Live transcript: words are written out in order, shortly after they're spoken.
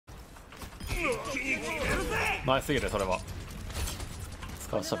ナイスすぎるそれは。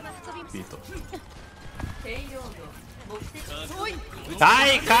使わしたビート。は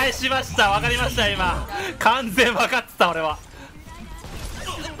い返しました。わかりました今。完全分かってた俺は。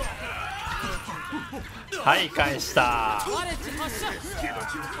はい返した。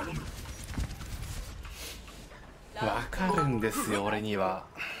わかるんですよ俺には。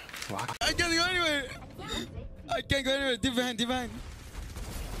I can't go anywhere. I can't go anywhere. Behind.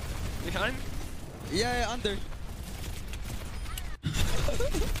 Behind? Yeah, under.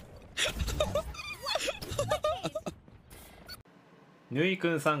 ぬいく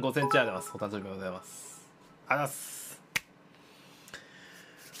んさん5センチあります。お誕生日でございます。ありがとうございます。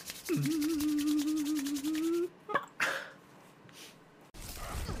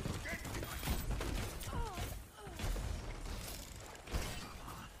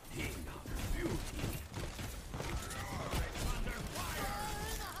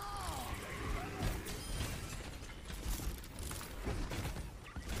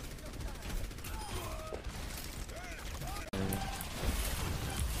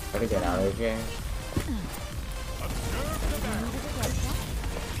Gotta get out of here.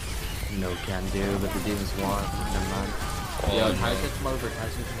 No can do, but the demons want. Never mind. Yo, Tyson, come over.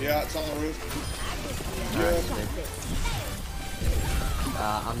 Tyson, come over. Yeah, it's on the roof.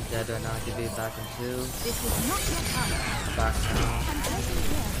 I'm dead right now. Give me back in 2. Back now.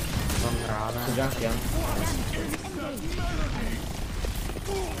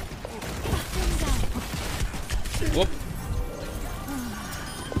 Whoop.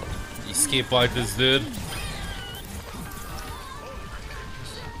 Escape fighters, dude.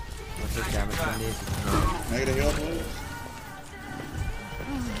 What's the damage on these? Negative heal, please.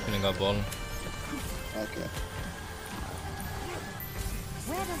 Killing our ball. Okay.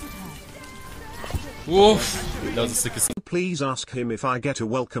 Woof. That was the sickest. Please ask him if I get a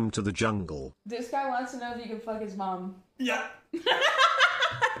welcome to the jungle. This guy wants to know if you can fuck his mom. Yeah.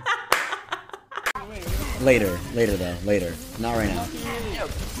 Later though, later. Not right now.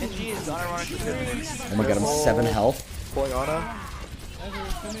 Oh my god, I'm 7 health.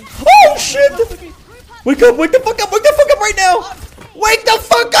 Oh shit! Wake the fuck up right now! Wake the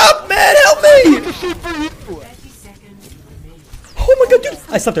fuck up, man! Help me! Oh my god, dude!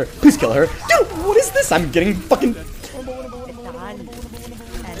 I slept her. Please kill her. Dude, what is this? I'm getting fucking...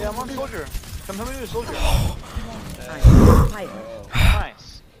 Yeah, I'm on soldier. Come help me with soldier.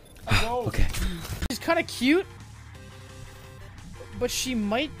 Nice. Okay. She's kind of cute, but she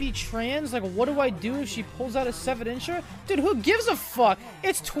might be trans. Like, what do I do if she pulls out a 7-incher? Dude, who gives a fuck?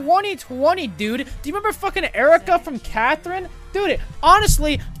 It's 2020, dude. Do you remember fucking Erica from Catherine? Dude,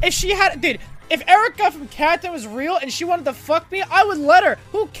 honestly, if she had... Dude, if Erica from Catherine was real and she wanted to fuck me, I would let her.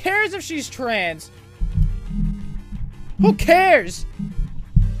 Who cares if she's trans? Who cares?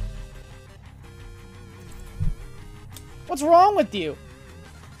 What's wrong with you?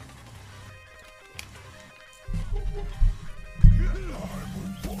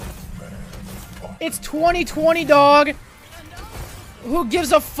 It's 2020, dog. Who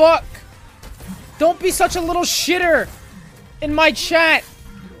gives a fuck? Don't be such a little shitter in my chat,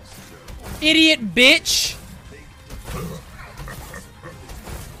 idiot bitch.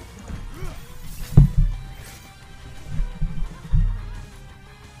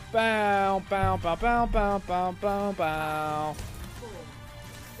 Bow, bow, bow, bow, bow, bow, bow, bow.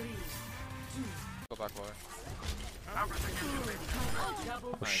 Go back away.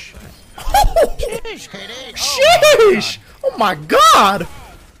 Oh, sheesh! Oh my god!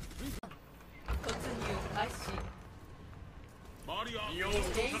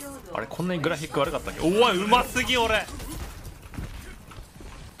 あれこんなにグラフィック悪かったっけ。おおうますぎ俺。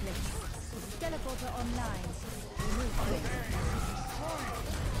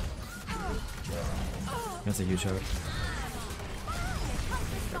That's a huge hurt.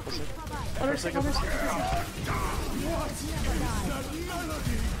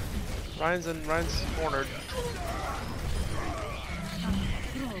 Ryan's cornered.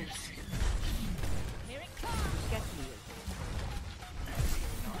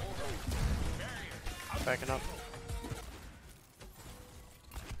 Backing up.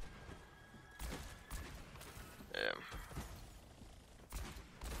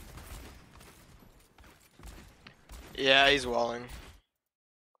 Yeah, he's walling.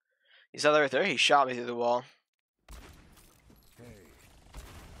 He saw that right there. He shot me through the wall.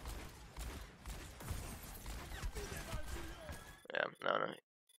 Yeah, no.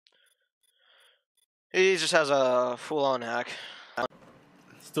 He just has a full-on hack.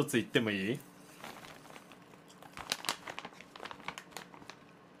 一つ言ってもいい？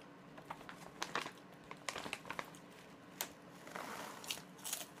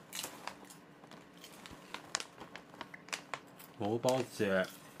オーバーウォッチで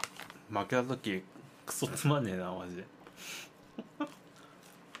負けた時クソつまんねえなマジで。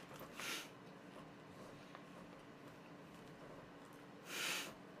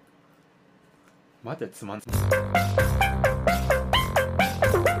マジでつまんねえ。